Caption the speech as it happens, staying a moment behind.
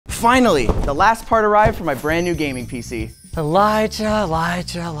Finally, the last part arrived for my brand new gaming PC.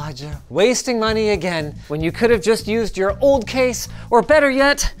 Elijah. Wasting money again when you could have just used your old case, or better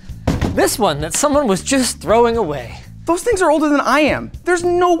yet, this one that someone was just throwing away. Those things are older than I am. There's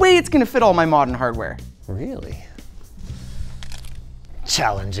no way it's gonna fit all my modern hardware. Really?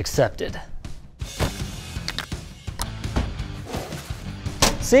 Challenge accepted.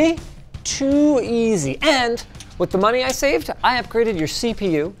 See? Too easy. And with the money I saved, I upgraded your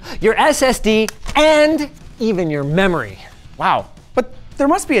CPU, your SSD, and even your memory. Wow, but there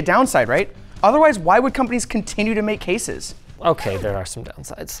must be a downside, right? Otherwise, why would companies continue to make cases? Okay, there are some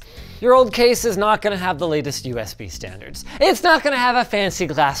downsides. Your old case is not gonna have the latest USB standards. It's not gonna have a fancy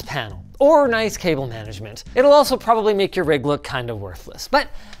glass panel or nice cable management. It'll also probably make your rig look kind of worthless. But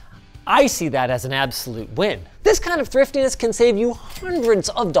I see that as an absolute win. This kind of thriftiness can save you hundreds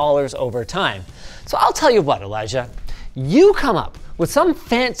of dollars over time. So I'll tell you what, Elijah, you come up with some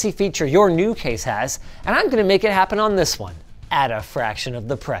fancy feature your new case has, and I'm gonna make it happen on this one at a fraction of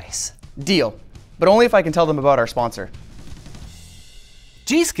the price. Deal, but only if I can tell them about our sponsor.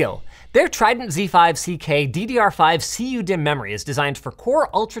 G-Skill. Their Trident Z5 CK DDR5 CU-DIMM memory is designed for Core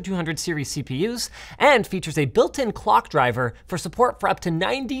Ultra 200 series CPUs and features a built-in clock driver for support for up to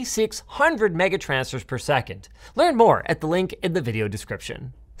 9,600 megatransfers per second. Learn more at the link in the video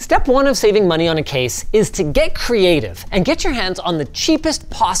description. Step one of saving money on a case is to get creative and get your hands on the cheapest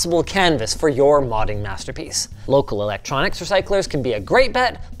possible canvas for your modding masterpiece. Local electronics recyclers can be a great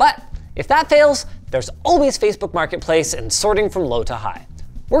bet, but if that fails, there's always Facebook Marketplace and sorting from low to high.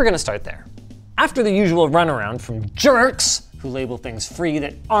 We're gonna start there. After the usual runaround from jerks who label things free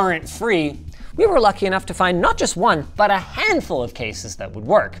that aren't free, we were lucky enough to find not just one, but a handful of cases that would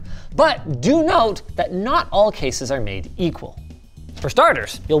work. But do note that not all cases are made equal. For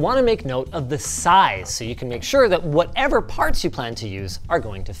starters, you'll want to make note of the size so you can make sure that whatever parts you plan to use are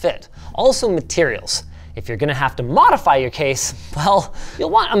going to fit. Also materials. If you're gonna have to modify your case, well, you'll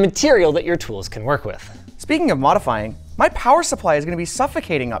want a material that your tools can work with. Speaking of modifying, my power supply is gonna be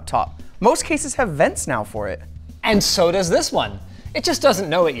suffocating up top. Most cases have vents now for it. And so does this one. It just doesn't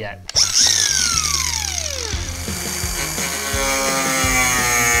know it yet.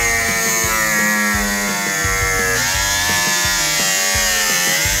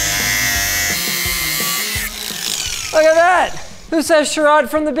 Look at that! Who says Sherrod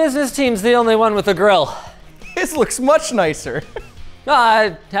from the business team's the only one with a grill? This looks much nicer.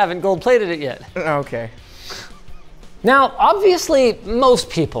 I haven't gold plated it yet. Okay. Now, obviously, most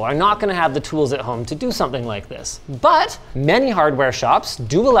people are not gonna have the tools at home to do something like this, but many hardware shops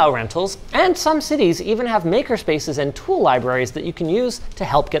do allow rentals, and some cities even have maker spaces and tool libraries that you can use to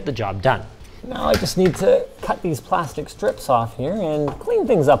help get the job done. Now I just need to cut these plastic strips off here and clean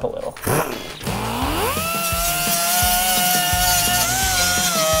things up a little.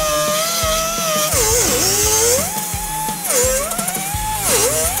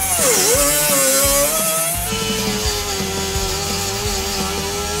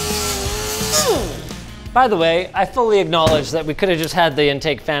 By the way, I fully acknowledge that we could have just had the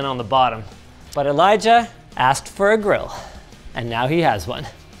intake fan on the bottom, but Elijah asked for a grill, and now he has one.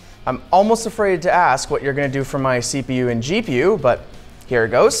 I'm almost afraid to ask what you're gonna do for my CPU and GPU, but here it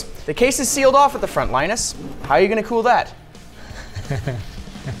goes. The case is sealed off at the front, Linus. How are you gonna cool that?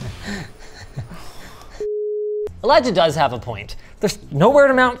 Elijah does have a point. There's nowhere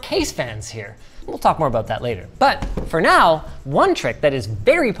to mount case fans here. We'll talk more about that later. But for now, one trick that is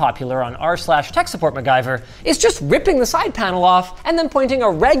very popular on r/tech support MacGyver is just ripping the side panel off and then pointing a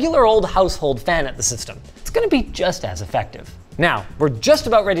regular old household fan at the system. It's gonna be just as effective. Now, we're just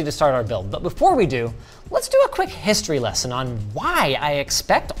about ready to start our build, but before we do, let's do a quick history lesson on why I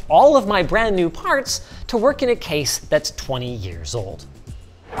expect all of my brand new parts to work in a case that's 20 years old.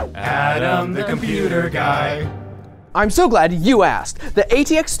 Adam, the computer guy. I'm so glad you asked. The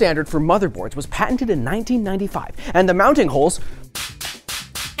ATX standard for motherboards was patented in 1995, and the mounting holes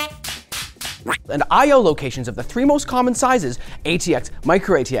and I/O locations of the three most common sizes, ATX,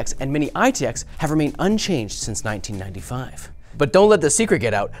 Micro ATX, and Mini ITX, have remained unchanged since 1995. But don't let the secret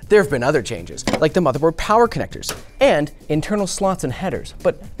get out. There have been other changes, like the motherboard power connectors and internal slots and headers,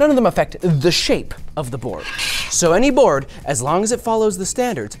 but none of them affect the shape of the board. So any board, as long as it follows the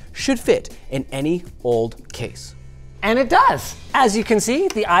standards, should fit in any old case. And it does. As you can see,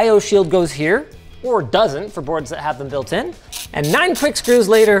 the I/O shield goes here, or doesn't for boards that have them built in. And 9 quick screws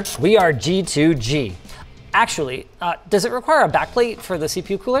later, we are G2G. Actually, does it require a backplate for the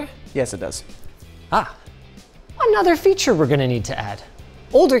CPU cooler? Yes, it does. Ah, another feature we're gonna need to add.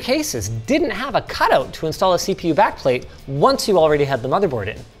 Older cases didn't have a cutout to install a CPU backplate once you already had the motherboard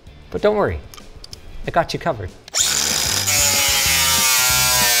in. But don't worry, I got you covered.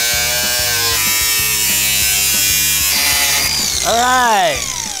 All right,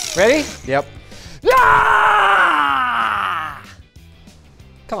 ready? Yep. Ah!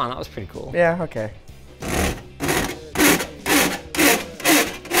 Come on, that was pretty cool. Yeah, okay.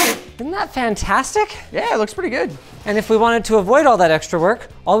 Isn't that fantastic? Yeah, it looks pretty good. And if we wanted to avoid all that extra work,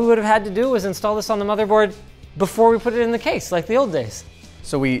 all we would have had to do was install this on the motherboard before we put it in the case, like the old days.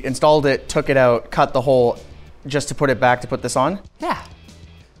 So we installed it, took it out, cut the hole just to put it back to put this on? Yeah.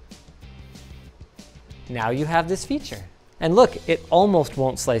 Now you have this feature. And look, it almost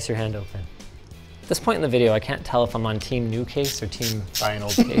won't slice your hand open. At this point in the video, I can't tell if I'm on team new case or team buy an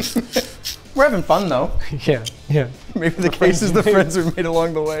old case. We're having fun though. Yeah, yeah. Maybe the case is the friends we made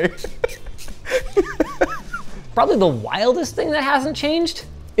along the way. Probably the wildest thing that hasn't changed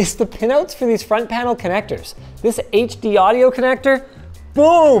is the pinouts for these front panel connectors. This HD audio connector,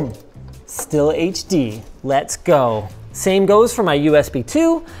 boom! Still HD, let's go. Same goes for my USB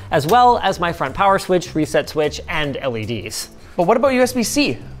 2, as well as my front power switch, reset switch, and LEDs. But what about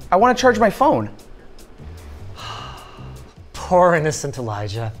USB-C? I want to charge my phone. Poor innocent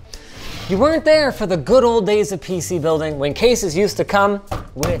Elijah. You weren't there for the good old days of PC building when cases used to come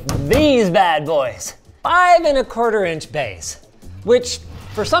with these bad boys. 5 1/4 inch bays, which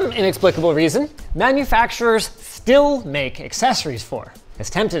for some inexplicable reason, manufacturers still make accessories for. As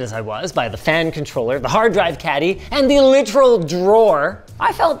tempted as I was by the fan controller, the hard drive caddy, and the literal drawer,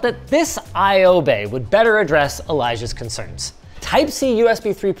 I felt that this I/O bay would better address Elijah's concerns. Type-C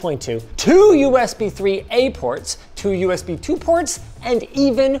USB 3.2, 2 USB 3A ports, 2 USB 2 ports, and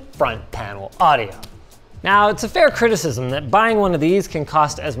even front panel audio. Now, it's a fair criticism that buying one of these can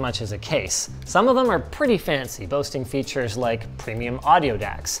cost as much as a case. Some of them are pretty fancy, boasting features like premium audio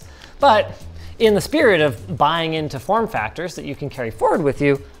DACs. But in the spirit of buying into form factors that you can carry forward with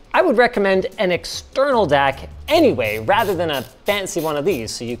you, I would recommend an external DAC anyway, rather than a fancy one of these,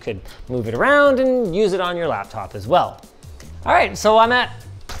 so you could move it around and use it on your laptop as well. All right, so I'm at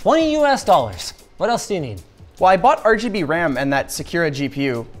 $20 US. What else do you need? Well, I bought RGB RAM and that Secura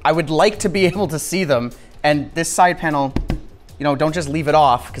GPU. I would like to be able to see them, and this side panel, you know, don't just leave it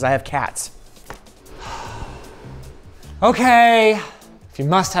off, because I have cats. Okay, if you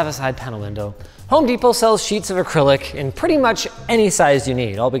must have a side panel window, Home Depot sells sheets of acrylic in pretty much any size you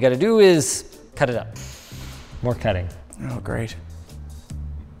need. All we gotta do is cut it up. More cutting. Oh, great.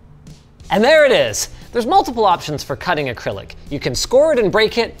 And there it is. There's multiple options for cutting acrylic. You can score it and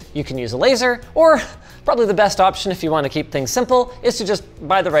break it, you can use a laser, or probably the best option if you want to keep things simple is to just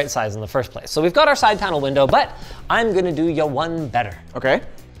buy the right size in the first place. So we've got our side panel window, but I'm gonna do you one better. Okay.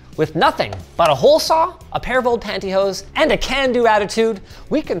 With nothing but a hole saw, a pair of old pantyhose, and a can-do attitude,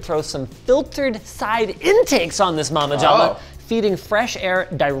 we can throw some filtered side intakes on this mama jama, feeding fresh air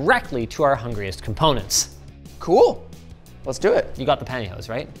directly to our hungriest components. Cool. Let's do it. You got the pantyhose,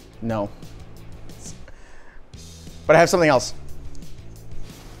 right? No. But I have something else.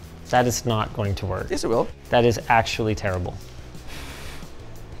 That is not going to work. Yes, it will. That is actually terrible.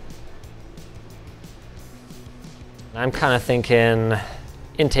 I'm kind of thinking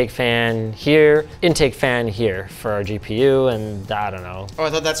intake fan here for our GPU, and I don't know. Oh, I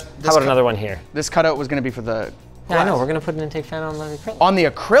thought that's... How about another one here? This cutout was gonna be for the... Yeah, I know, we're gonna put an intake fan on the acrylic. On the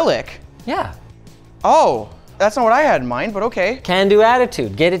acrylic? Yeah. Oh, that's not what I had in mind, but okay. Can-do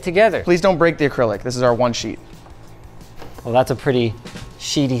attitude, get it together. Please don't break the acrylic. This is our one sheet. Well, that's a pretty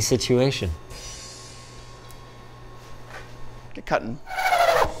sheety situation. Get cutting.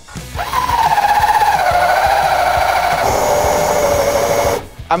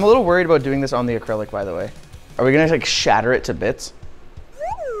 I'm a little worried about doing this on the acrylic, by the way. Are we gonna like shatter it to bits?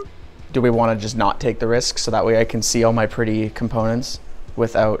 Do we wanna just not take the risk so that way I can see all my pretty components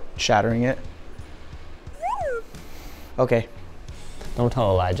without shattering it? Okay. Don't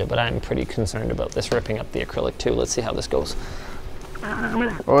tell Elijah, but I'm pretty concerned about this ripping up the acrylic too. Let's see how this goes.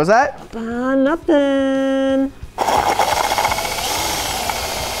 What was that? Nothing.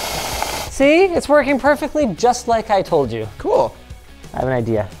 See, it's working perfectly just like I told you. Cool. I have an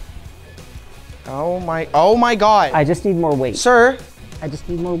idea. Oh my God. I just need more weight. Sir. I just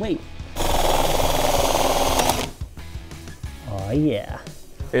need more weight. Oh yeah.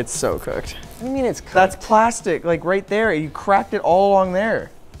 It's so cooked. What do you mean it's cooked? That's plastic, like right there. You cracked it all along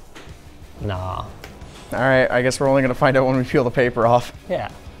there. Nah. All right, I guess we're only gonna find out when we peel the paper off. Yeah.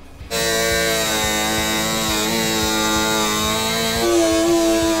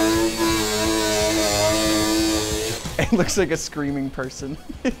 It looks like a screaming person.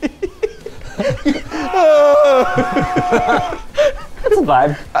 That's a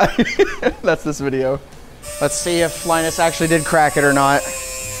vibe. That's this video. Let's see if Linus actually did crack it or not.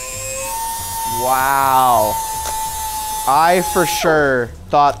 Wow. I for sure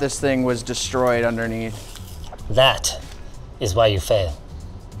thought this thing was destroyed underneath. That is why you fail.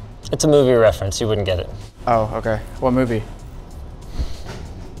 It's a movie reference, you wouldn't get it. Oh, okay. What movie?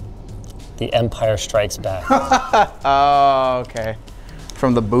 The Empire Strikes Back. Oh, okay.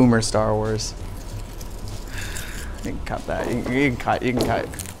 From the boomer Star Wars. You can cut that. You can cut. You can cut.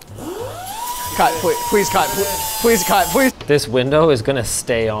 Cut, please cut. Please cut, please. This window is gonna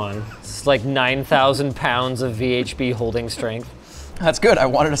stay on. It's like 9,000 pounds of VHB holding strength. That's good. I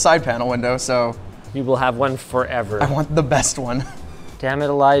wanted a side panel window, so. You will have one forever. I want the best one. Damn it,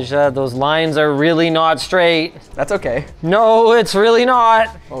 Elijah, those lines are really not straight. That's okay. No, it's really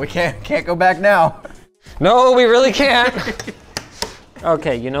not. Well, we can't go back now. No, we really can't.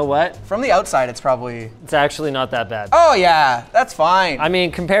 Okay, you know what? From the outside, it's probably. It's actually not that bad. Oh yeah, that's fine. I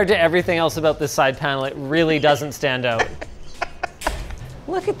mean, compared to everything else about this side panel, it really doesn't stand out.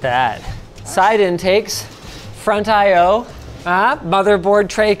 Look at that. Side intakes, front I/O, motherboard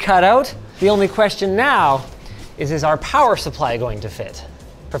tray cutout. The only question now is our power supply going to fit?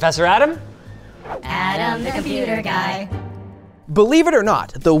 Professor Adam? Adam, the computer guy. Believe it or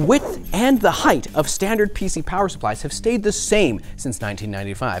not, the width and the height of standard PC power supplies have stayed the same since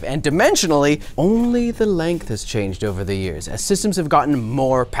 1995, and dimensionally, only the length has changed over the years as systems have gotten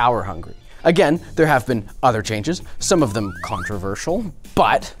more power hungry. Again, there have been other changes, some of them controversial,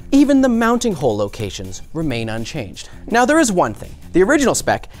 but even the mounting hole locations remain unchanged. Now there is one thing. The original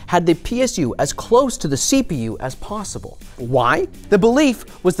spec had the PSU as close to the CPU as possible. Why? The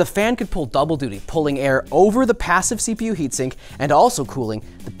belief was the fan could pull double duty, pulling air over the passive CPU heatsink and also cooling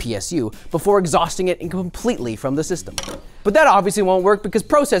the PSU before exhausting it completely from the system. But that obviously won't work because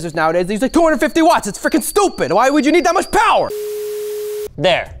processors nowadays use like 250 watts. It's freaking stupid. Why would you need that much power?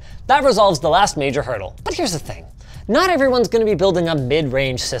 There. That resolves the last major hurdle. But here's the thing. Not everyone's going to be building a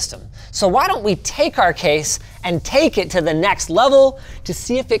mid-range system. So why don't we take our case and take it to the next level to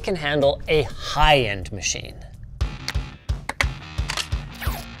see if it can handle a high-end machine.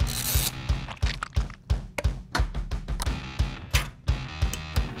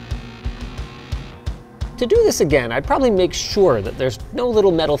 To do this again, I'd probably make sure that there's no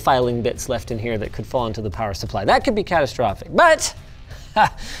little metal filing bits left in here that could fall into the power supply. That could be catastrophic, but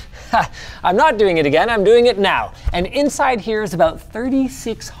I'm not doing it again, I'm doing it now. And inside here is about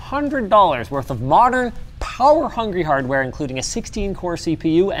 $3,600 worth of modern, power-hungry hardware, including a 16-core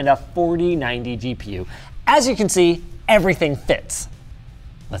CPU and a 4090 GPU. As you can see, everything fits.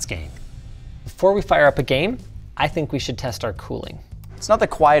 Let's game. Before we fire up a game, I think we should test our cooling. It's not the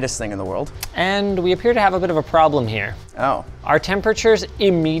quietest thing in the world. And we appear to have a bit of a problem here. Oh. Our temperatures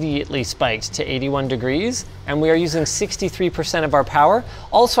immediately spiked to 81 degrees, and we are using 63% of our power.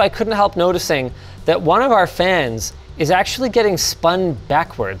 Also, I couldn't help noticing that one of our fans is actually getting spun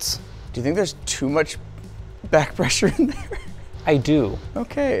backwards. Do you think there's too much back pressure in there? I do.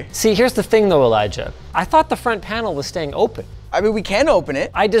 Okay. See, here's the thing though, Elijah. I thought the front panel was staying open. I mean, we can open it.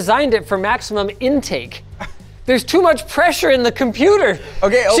 I designed it for maximum intake. There's too much pressure in the computer.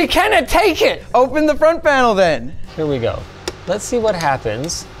 Okay. She cannot take it. Open the front panel then. Here we go. Let's see what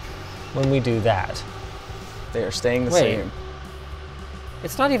happens when we do that. They are staying the same.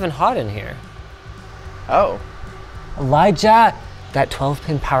 It's not even hot in here. Oh. Elijah, that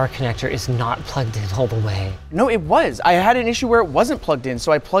 12-pin power connector is not plugged in all the way. No, it was. I had an issue where it wasn't plugged in,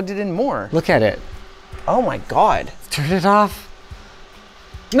 so I plugged it in more. Look at it. Oh my God. Turn it off.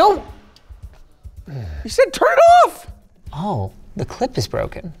 No. You said turn it off. Oh, the clip is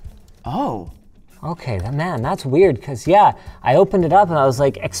broken. Oh. Okay, man, that's weird, because yeah, I opened it up and I was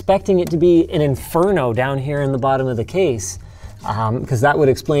like expecting it to be an inferno down here in the bottom of the case, because that would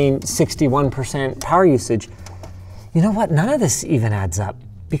explain 61% power usage. You know what, none of this even adds up,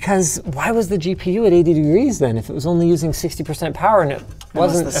 because why was the GPU at 80 degrees then if it was only using 60% power and it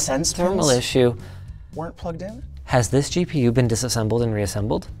wasn't the sense thermal pins issue? Weren't plugged in? Has this GPU been disassembled and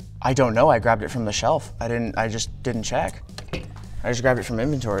reassembled? I don't know, I grabbed it from the shelf. I just didn't check. I just grabbed it from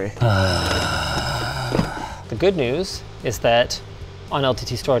inventory. The good news is that on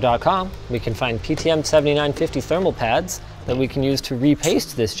lttstore.com, we can find PTM 7950 thermal pads that we can use to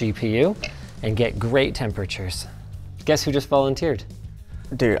repaste this GPU and get great temperatures. Guess who just volunteered?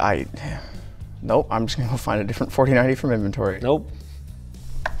 Dude, nope, I'm just gonna go find a different 4090 from inventory. Nope.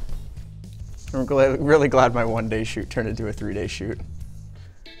 I'm really glad my one-day shoot turned into a 3-day shoot.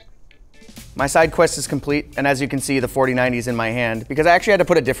 My side quest is complete, and as you can see, the 4090 is in my hand because I actually had to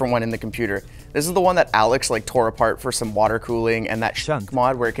put a different one in the computer. This is the one that Alex tore apart for some water cooling and that shunk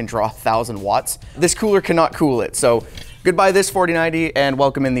mod where it can draw 1,000 watts. This cooler cannot cool it, so goodbye this 4090 and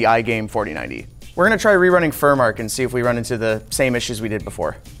welcome in the iGame 4090. We're gonna try rerunning Furmark and see if we run into the same issues we did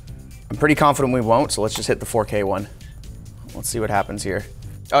before. I'm pretty confident we won't, so let's just hit the 4K one. Let's see what happens here.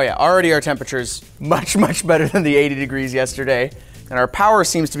 Oh yeah, already our temperature's much, much better than the 80 degrees yesterday. And our power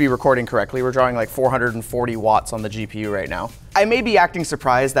seems to be recording correctly. We're drawing like 440 watts on the GPU right now. I may be acting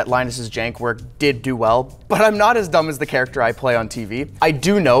surprised that Linus's jank work did do well, but I'm not as dumb as the character I play on TV. I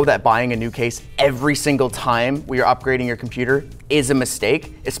do know that buying a new case every single time we are upgrading your computer is a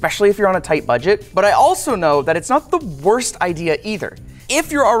mistake, especially if you're on a tight budget. But I also know that it's not the worst idea either. If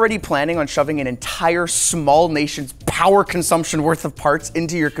you're already planning on shoving an entire small nation's power consumption worth of parts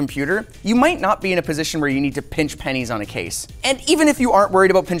into your computer, you might not be in a position where you need to pinch pennies on a case. And even if you aren't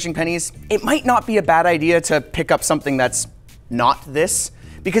worried about pinching pennies, it might not be a bad idea to pick up something that's not this.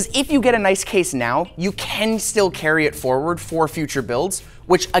 Because if you get a nice case now, you can still carry it forward for future builds,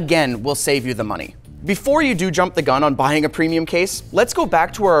 which again will save you the money. Before you do jump the gun on buying a premium case, let's go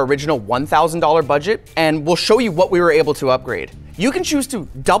back to our original $1,000 budget and we'll show you what we were able to upgrade. You can choose to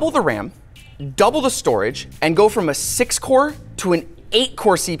double the RAM, double the storage, and go from a 6-core to an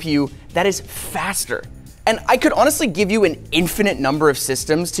 8-core CPU that is faster. And I could honestly give you an infinite number of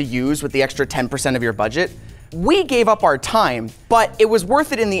systems to use with the extra 10% of your budget. We gave up our time, but it was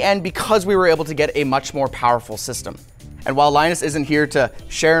worth it in the end because we were able to get a much more powerful system. And while Linus isn't here to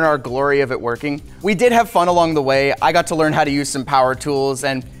share in our glory of it working, we did have fun along the way. I got to learn how to use some power tools,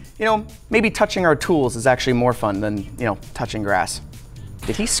 and maybe touching our tools is actually more fun than, touching grass.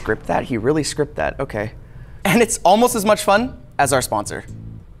 Did he script that? He really scripted that, okay. And it's almost as much fun as our sponsor.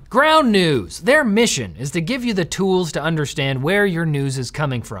 Ground News. Their mission is to give you the tools to understand where your news is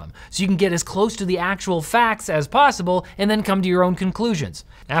coming from, so you can get as close to the actual facts as possible and then come to your own conclusions.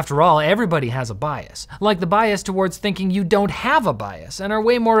 After all, everybody has a bias, like the bias towards thinking you don't have a bias and are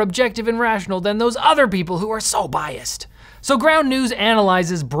way more objective and rational than those other people who are so biased. So Ground News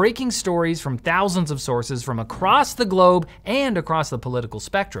analyzes breaking stories from thousands of sources from across the globe and across the political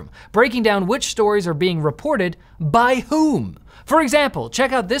spectrum, breaking down which stories are being reported by whom. For example,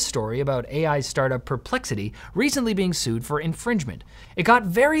 check out this story about AI startup Perplexity recently being sued for infringement. It got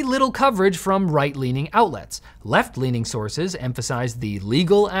very little coverage from right-leaning outlets. Left-leaning sources emphasized the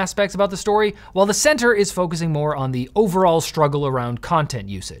legal aspects about the story, while the center is focusing more on the overall struggle around content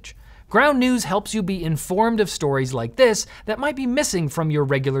usage. Ground News helps you be informed of stories like this that might be missing from your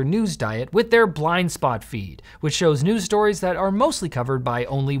regular news diet with their blind spot feed, which shows news stories that are mostly covered by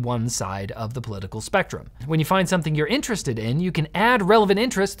only one side of the political spectrum. When you find something you're interested in, you can add relevant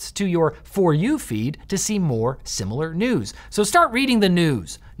interests to your For You feed to see more similar news. So start reading the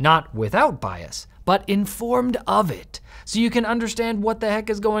news, not without bias, but informed of it, so you can understand what the heck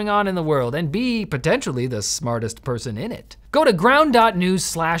is going on in the world and be potentially the smartest person in it. Go to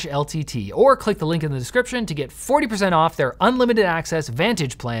ground.news/LTT or click the link in the description to get 40% off their unlimited access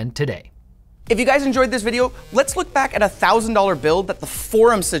Vantage plan today. If you guys enjoyed this video, let's look back at a $1,000 build that the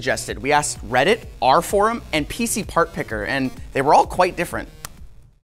forum suggested. We asked Reddit, our forum, and PC Part Picker, and they were all quite different.